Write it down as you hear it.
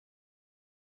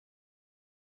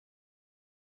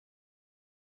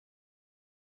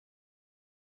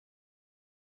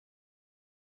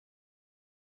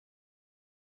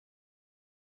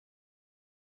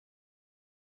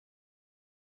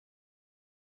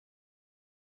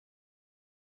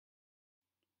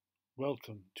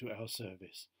Welcome to our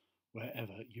service,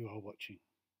 wherever you are watching.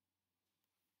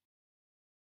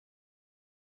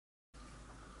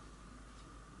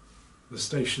 The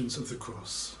Stations of the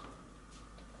Cross.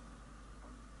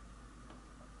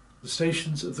 The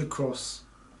Stations of the Cross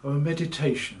are a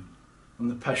meditation on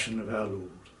the Passion of our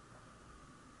Lord.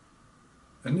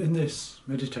 And in this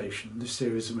meditation, this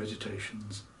series of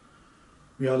meditations,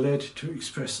 we are led to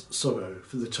express sorrow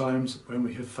for the times when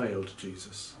we have failed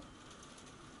Jesus.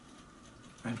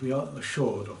 And we are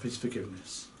assured of his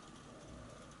forgiveness.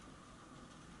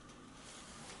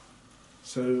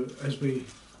 So as we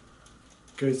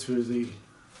go through the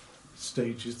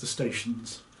stages, the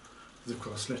stations of the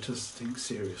cross, let us think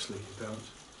seriously about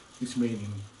its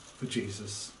meaning for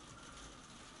Jesus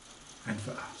and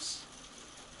for us.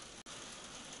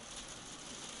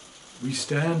 We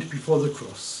stand before the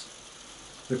cross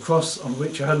on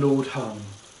which our Lord hung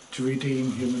to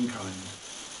redeem humankind.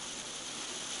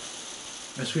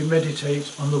 As we meditate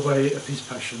on the way of his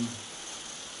passion,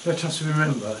 let us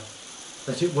remember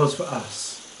that it was for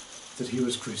us that he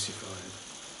was crucified.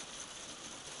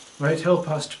 May it help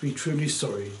us to be truly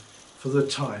sorry for the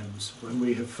times when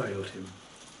we have failed him,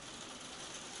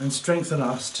 and strengthen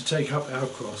us to take up our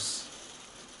cross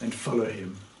and follow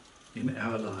him in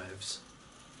our lives.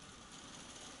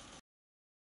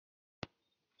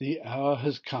 The hour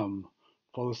has come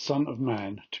for the Son of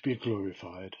Man to be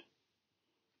glorified.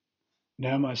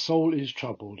 Now my soul is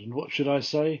troubled, and what should I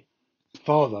say?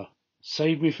 Father,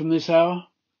 save me from this hour?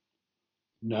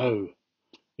 No,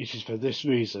 it is for this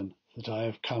reason that I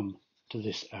have come to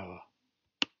this hour.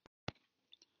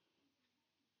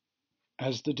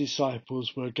 As the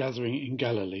disciples were gathering in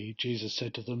Galilee, Jesus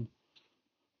said to them,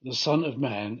 "The Son of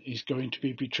Man is going to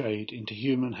be betrayed into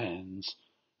human hands,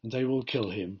 and they will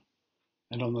kill him,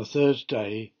 and on the third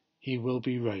day he will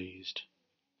be raised."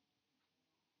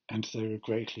 And they were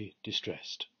greatly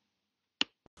distressed.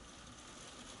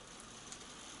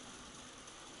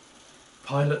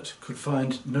 Pilate could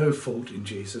find no fault in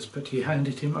Jesus, but he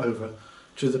handed him over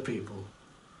to the people,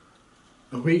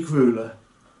 a weak ruler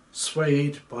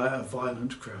swayed by a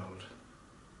violent crowd.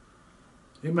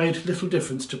 It made little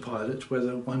difference to Pilate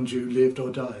whether one Jew lived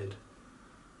or died,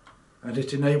 and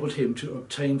it enabled him to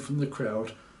obtain from the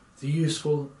crowd the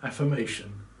useful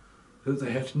affirmation that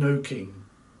they had no king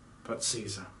but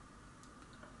Caesar.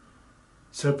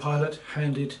 So Pilate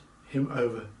handed him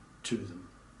over to them.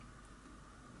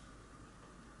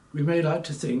 We may like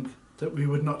to think that we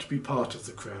would not be part of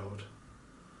the crowd,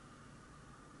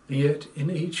 and yet in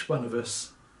each one of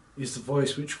us is the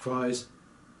voice which cries,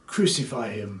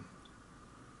 "Crucify him."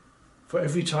 For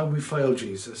every time we fail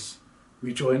Jesus,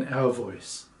 we join our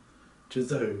voice to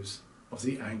those of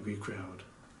the angry crowd.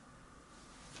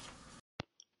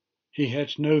 He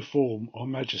had no form or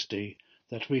majesty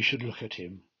that we should look at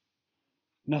him,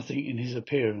 nothing in his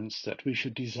appearance that we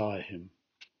should desire him.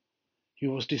 He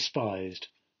was despised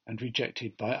and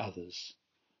rejected by others,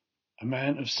 a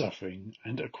man of suffering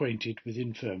and acquainted with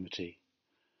infirmity,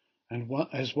 and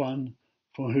as one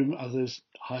from whom others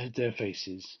hide their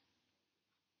faces.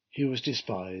 He was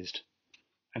despised,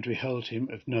 and we held him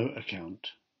of no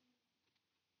account.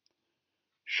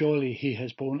 Surely he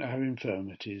has borne our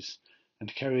infirmities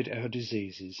and carried our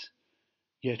diseases,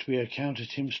 yet we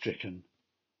accounted him stricken,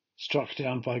 struck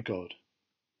down by God,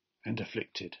 and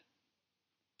afflicted.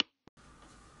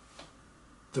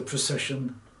 The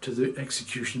procession to the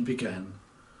execution began,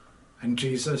 and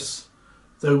Jesus,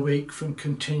 though weak from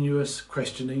continuous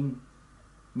questioning,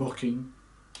 mocking,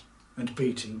 and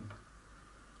beating,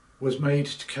 was made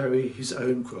to carry his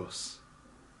own cross.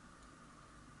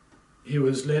 He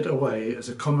was led away as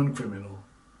a common criminal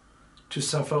to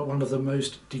suffer one of the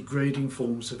most degrading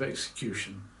forms of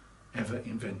execution ever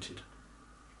invented.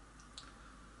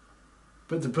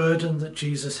 But the burden that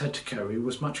Jesus had to carry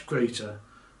was much greater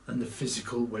than the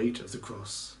physical weight of the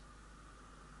cross,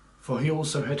 for he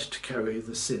also had to carry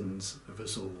the sins of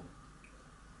us all.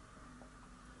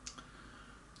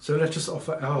 So let us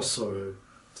offer our sorrow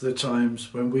for the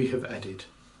times when we have added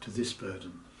to this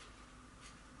burden.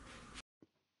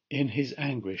 In his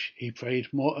anguish he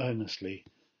prayed more earnestly,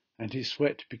 and his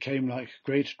sweat became like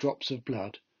great drops of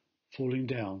blood falling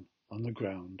down on the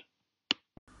ground.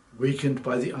 Weakened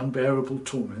by the unbearable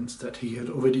torments that he had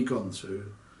already gone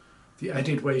through, the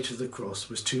added weight of the cross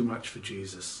was too much for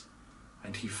Jesus,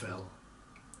 and he fell.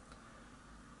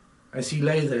 As he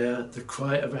lay there, the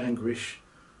cry of anguish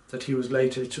that he was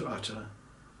later to utter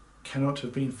cannot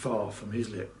have been far from his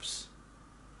lips.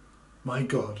 My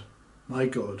God,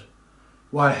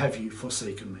 why have you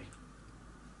forsaken me?"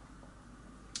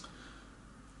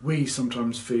 We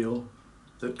sometimes feel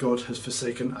that God has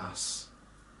forsaken us,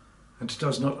 and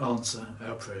does not answer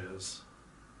our prayers.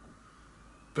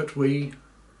 But we,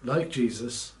 like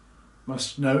Jesus,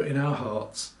 must know in our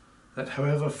hearts that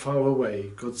however far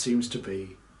away God seems to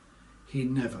be, he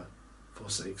never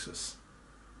forsakes us.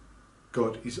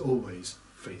 God is always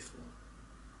faithful.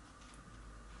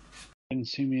 Then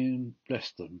Simeon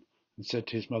blessed them and said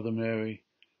to his mother Mary,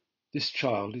 "This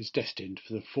child is destined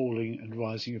for the falling and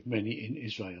rising of many in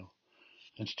Israel,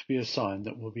 and to be a sign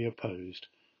that will be opposed,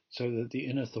 so that the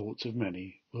inner thoughts of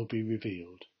many will be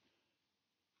revealed,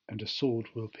 and a sword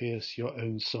will pierce your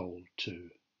own soul too."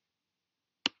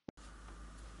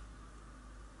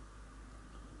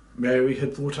 Mary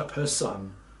had brought up her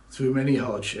son through many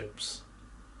hardships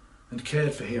and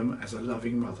cared for him as a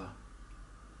loving mother.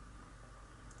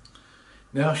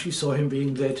 Now she saw him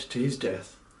being led to his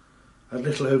death at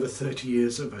little over 30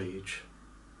 years of age.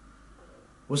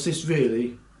 Was this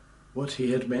really what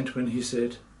he had meant when he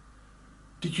said,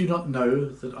 "Did you not know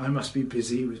that I must be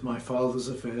busy with my Father's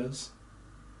affairs?"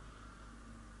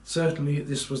 Certainly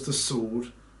this was the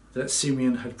sword that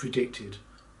Simeon had predicted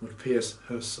would pierce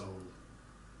her soul.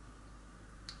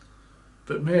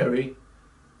 But Mary,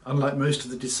 unlike most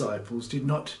of the disciples, did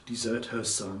not desert her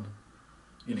son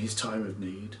in his time of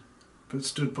need, but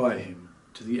stood by him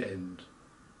to the end.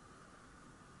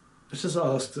 Let us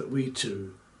ask that we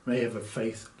too may have a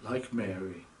faith like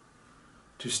Mary,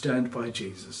 to stand by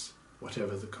Jesus,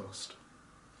 whatever the cost.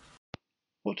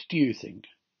 What do you think?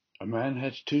 A man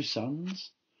had 2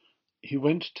 sons. He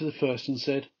went to the first and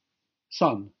said,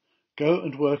 "Son, go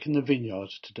and work in the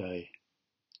vineyard today."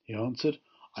 He answered,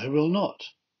 "I will not."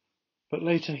 But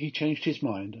later he changed his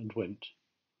mind and went.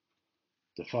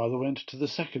 The father went to the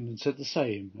second and said the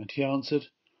same, and he answered,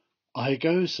 "I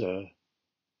go, sir."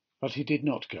 But he did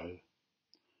not go.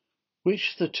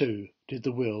 Which of the 2 did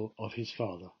the will of his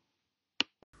father?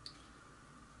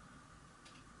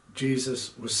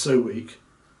 Jesus was so weak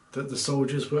that the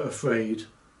soldiers were afraid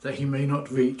that he may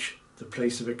not reach the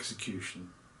place of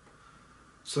execution.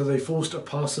 So they forced a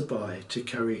passer-by to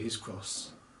carry his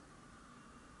cross.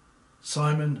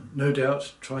 Simon, no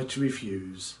doubt, tried to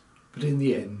refuse, but in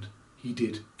the end he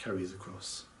did carry the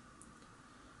cross.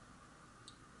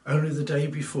 Only the day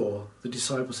before, the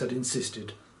disciples had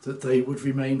insisted that they would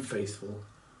remain faithful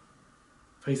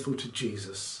to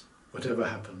Jesus, whatever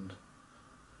happened.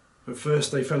 But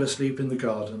first they fell asleep in the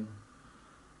garden,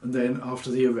 and then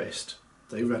after the arrest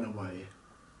they ran away.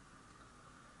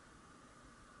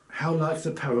 How like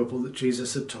the parable that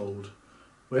Jesus had told,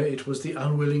 where it was the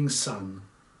unwilling son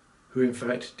who in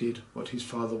fact did what his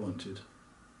father wanted.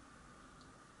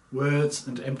 Words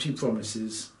and empty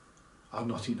promises are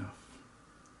not enough.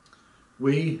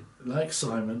 We, like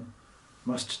Simon,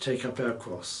 must take up our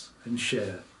cross and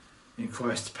share in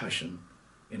Christ's passion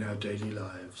in our daily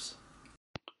lives.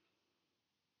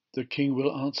 The king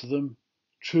will answer them,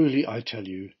 "Truly I tell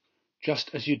you,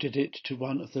 just as you did it to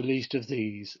one of the least of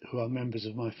these who are members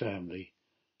of my family,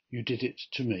 you did it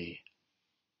to me."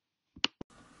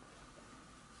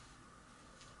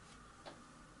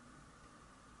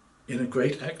 In a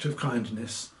great act of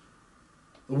kindness,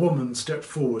 a woman stepped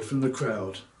forward from the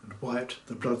crowd and wiped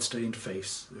the blood-stained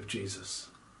face of Jesus.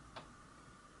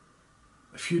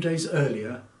 A few days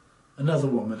earlier, another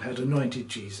woman had anointed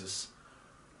Jesus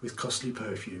with costly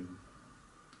perfume.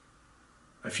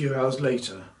 A few hours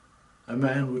later, a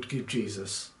man would give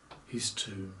Jesus his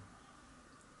tomb.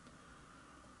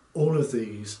 All of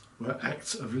these were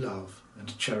acts of love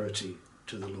and charity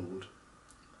to the Lord.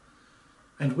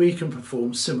 And we can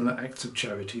perform similar acts of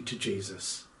charity to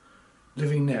Jesus,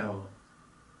 living now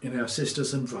in our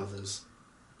sisters and brothers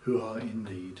who are in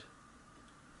need.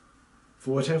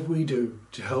 For whatever we do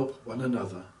to help one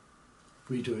another,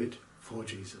 we do it for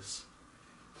Jesus.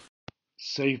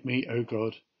 Save me, O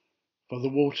God, for the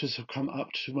waters have come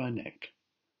up to my neck.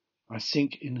 I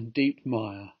sink in deep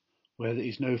mire where there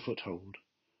is no foothold.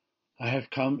 I have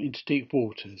come into deep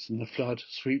waters, and the flood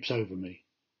sweeps over me.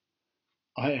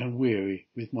 I am weary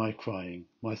with my crying,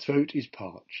 my throat is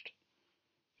parched.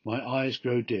 My eyes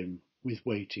grow dim with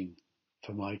waiting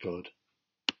for my God.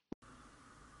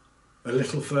 A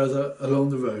little further along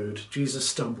the road, Jesus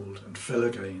stumbled and fell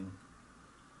again.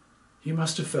 He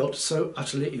must have felt so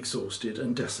utterly exhausted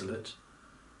and desolate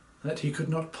that he could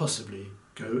not possibly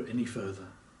go any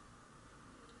further.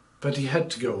 But he had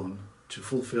to go on to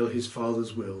fulfill his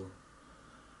Father's will,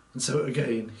 and so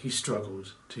again he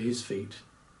struggled to his feet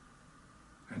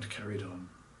and carried on.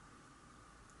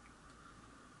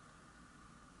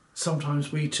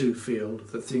 Sometimes we too feel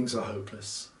that things are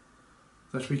hopeless,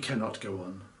 that we cannot go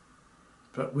on,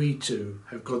 but we too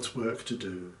have God's work to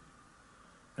do,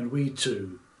 and we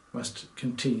too must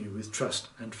continue with trust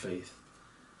and faith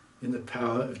in the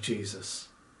power of Jesus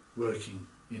working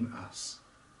in us.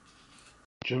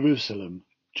 Jerusalem,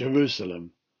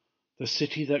 Jerusalem, the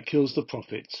city that kills the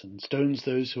prophets and stones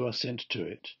those who are sent to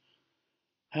it.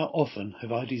 How often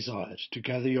have I desired to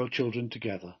gather your children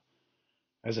together,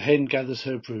 as a hen gathers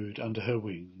her brood under her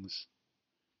wings,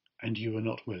 and you were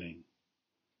not willing.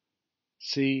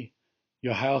 See,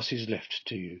 your house is left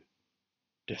to you,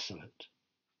 desolate.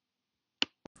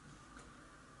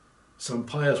 Some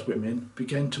pious women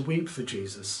began to weep for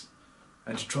Jesus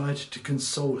and tried to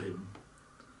console him.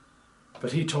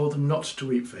 But he told them not to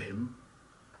weep for him,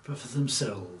 but for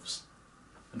themselves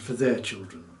and for their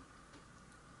children.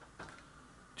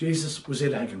 Jesus was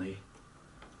in agony,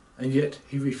 and yet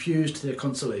he refused their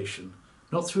consolation,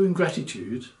 not through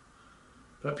ingratitude,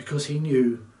 but because he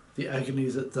knew the agony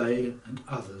that they and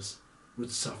others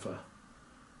would suffer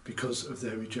because of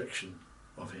their rejection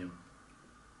of him.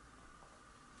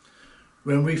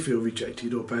 When we feel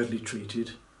rejected or badly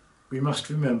treated, we must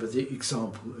remember the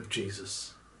example of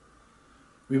Jesus.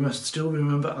 We must still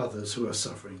remember others who are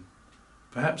suffering,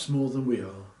 perhaps more than we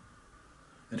are,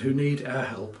 and who need our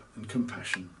help and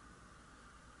compassion,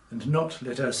 and not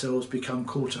let ourselves become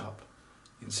caught up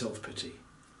in self-pity.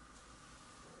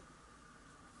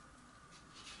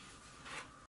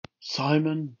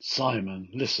 Simon, Simon,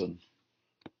 listen.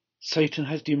 Satan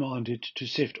has demanded to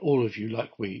sift all of you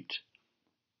like wheat,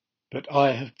 but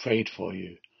I have prayed for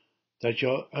you, that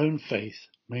your own faith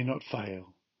may not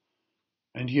fail.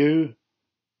 And you,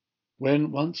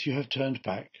 when once you have turned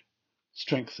back,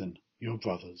 strengthen your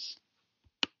brothers.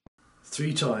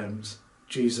 3 times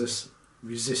Jesus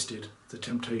resisted the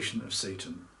temptation of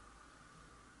Satan.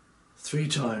 3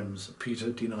 times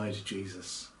Peter denied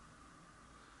Jesus.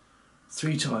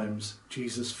 3 times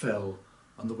Jesus fell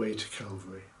on the way to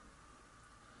Calvary.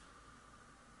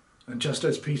 And just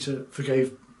as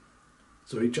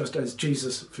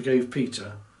Jesus forgave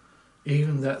Peter,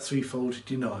 even that threefold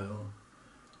denial,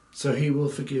 so he will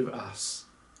forgive us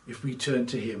if we turn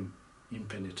to him in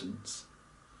penitence.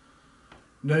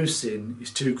 No sin is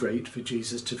too great for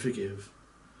Jesus to forgive,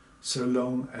 so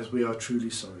long as we are truly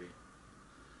sorry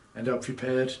and are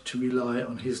prepared to rely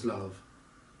on his love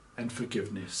and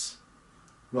forgiveness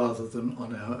rather than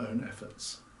on our own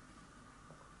efforts.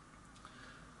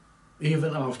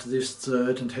 Even after this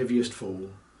third and heaviest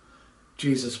fall,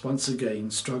 Jesus once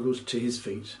again struggled to his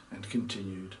feet and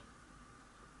continued.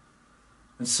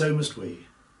 And so must we.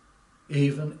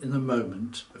 Even in the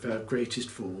moment of our greatest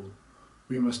fall,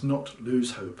 we must not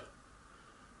lose hope,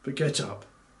 but get up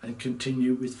and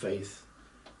continue with faith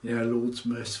in our Lord's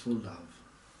merciful love.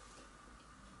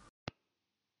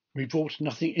 We brought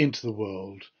nothing into the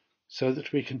world, so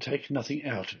that we can take nothing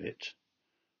out of it.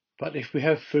 But if we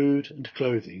have food and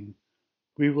clothing,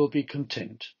 we will be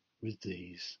content with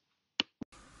these.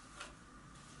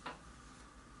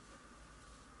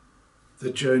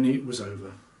 The journey was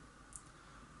over.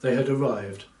 They had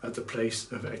arrived at the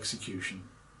place of execution.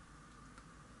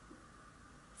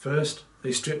 First,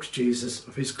 they stripped Jesus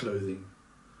of his clothing,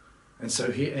 and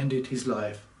so he ended his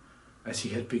life as he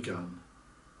had begun,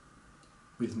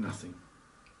 with nothing.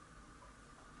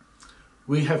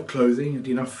 We have clothing and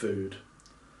enough food,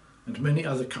 and many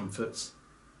other comforts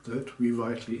that we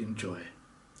rightly enjoy.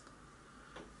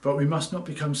 But we must not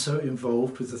become so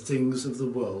involved with the things of the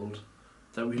world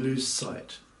that we lose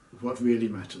sight of what really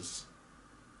matters.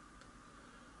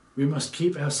 We must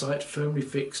keep our sight firmly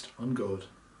fixed on God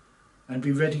and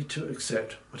be ready to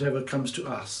accept whatever comes to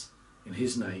us in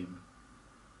his name,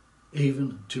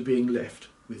 even to being left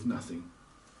with nothing.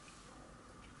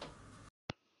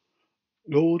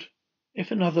 Lord,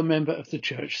 if another member of the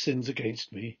church sins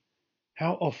against me,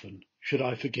 how often should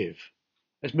I forgive?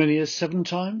 As many as 7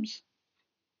 times?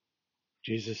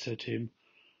 Jesus said to him,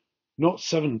 Not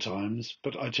 7 times,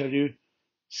 but I tell you,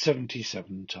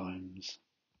 77 times.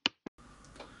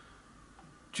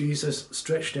 Jesus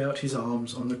stretched out his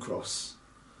arms on the cross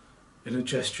in a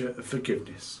gesture of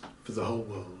forgiveness for the whole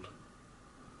world.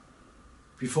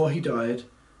 Before he died,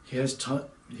 he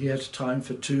had time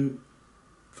for 2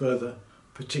 further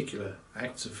particular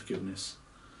acts of forgiveness.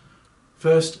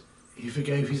 First, he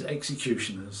forgave his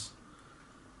executioners,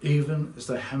 even as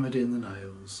they hammered in the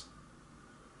nails.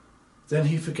 Then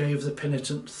he forgave the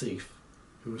penitent thief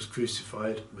who was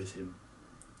crucified with him.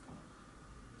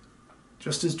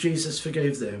 Just as Jesus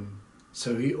forgave them,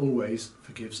 so he always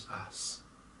forgives us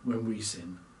when we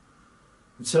sin.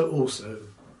 And so also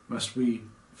must we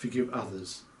forgive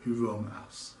others who wrong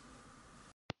us.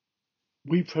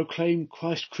 We proclaim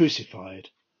Christ crucified,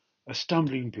 a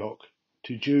stumbling block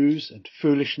to Jews and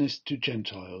foolishness to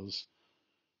Gentiles,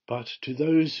 but to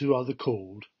those who are the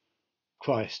called,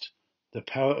 Christ, the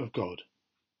power of God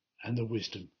and the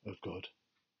wisdom of God.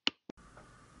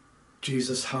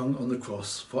 Jesus hung on the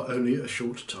cross for only a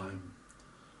short time.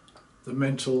 The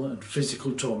mental and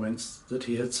physical torments that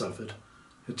he had suffered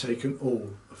had taken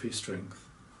all of his strength.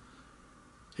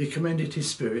 He commended his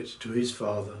spirit to his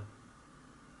Father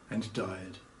and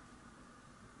died.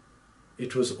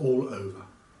 It was all over.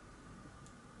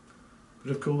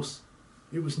 But of course,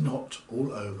 it was not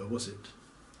all over, was it?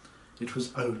 It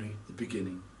was only the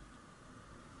beginning.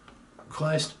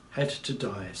 Christ had to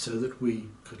die so that we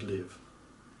could live.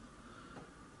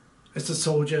 As the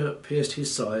soldier pierced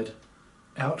his side,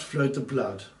 out flowed the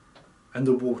blood and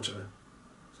the water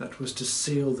that was to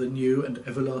seal the new and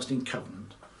everlasting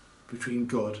covenant between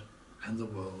God and the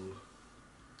world.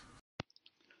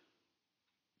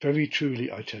 Very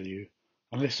truly I tell you,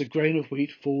 unless a grain of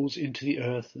wheat falls into the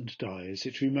earth and dies,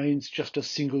 it remains just a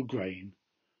single grain.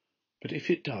 But if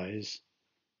it dies,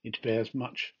 it bears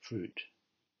much fruit.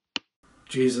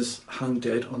 Jesus hung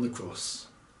dead on the cross,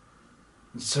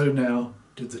 and so now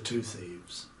did the two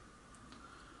thieves.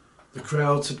 The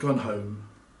crowds had gone home,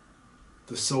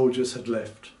 the soldiers had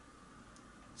left.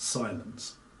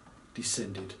 Silence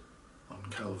descended on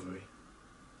Calvary.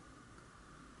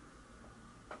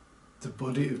 The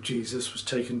body of Jesus was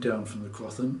taken down from the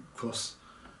cross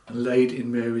and laid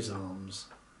in Mary's arms.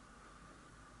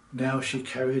 Now she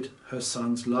carried her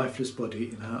son's lifeless body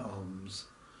in her arms,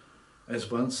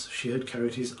 as once she had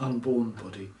carried his unborn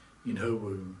body in her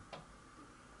womb.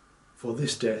 For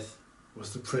this death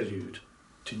was the prelude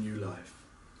to new life.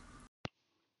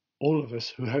 All of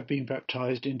us who have been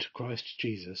baptized into Christ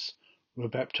Jesus were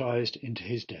baptized into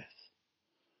his death.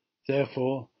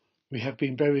 Therefore, we have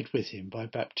been buried with him by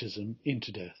baptism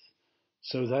into death,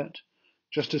 so that,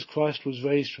 just as Christ was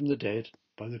raised from the dead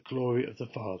by the glory of the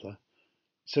Father,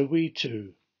 so we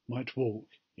too might walk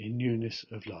in newness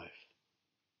of life.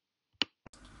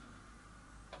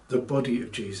 The body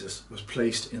of Jesus was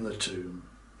placed in the tomb,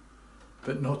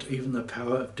 but not even the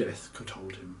power of death could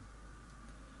hold him.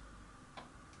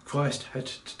 Christ had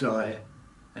to die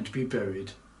and be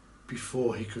buried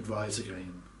before he could rise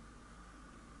again.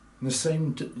 In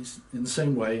the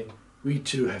same way, we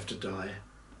too have to die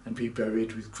and be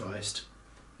buried with Christ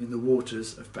in the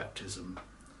waters of baptism,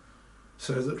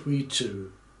 so that we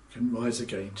too can rise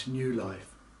again to new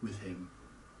life with him.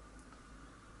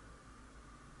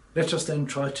 Let us then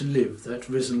try to live that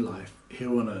risen life here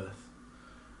on earth,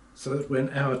 so that when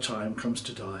our time comes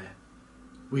to die,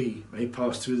 we may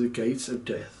pass through the gates of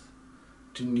death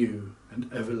to new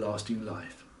and everlasting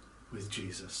life with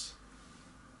Jesus.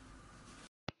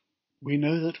 We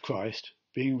know that Christ,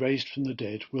 being raised from the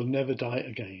dead, will never die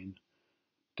again.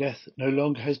 Death no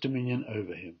longer has dominion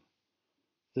over him.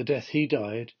 The death he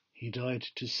died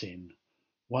to sin,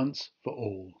 once for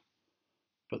all.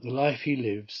 But the life he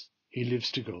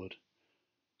lives to God.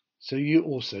 So you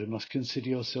also must consider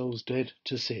yourselves dead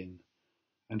to sin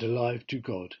and alive to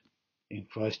God in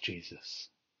Christ Jesus.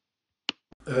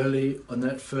 Early on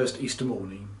that first Easter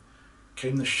morning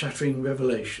came the shattering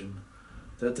revelation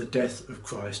that the death of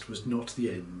Christ was not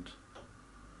the end.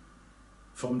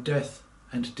 From death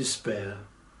and despair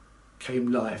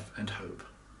came life and hope.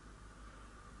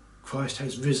 Christ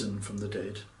has risen from the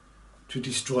dead to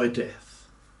destroy death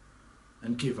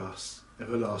and give us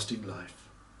everlasting life.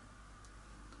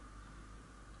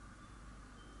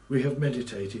 We have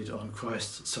meditated on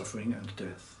Christ's suffering and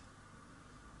death.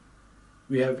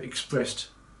 We have expressed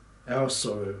our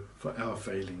sorrow for our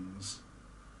failings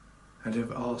and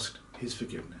have asked his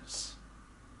forgiveness.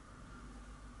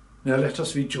 Now let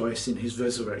us rejoice in his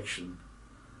resurrection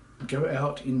and go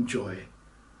out in joy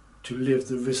to live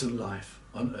the risen life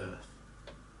on earth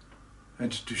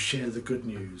and to share the good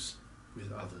news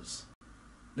with others.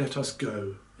 Let us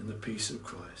go in the peace of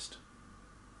Christ.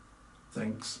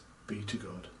 Thanks be to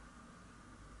God.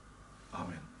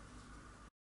 Amen.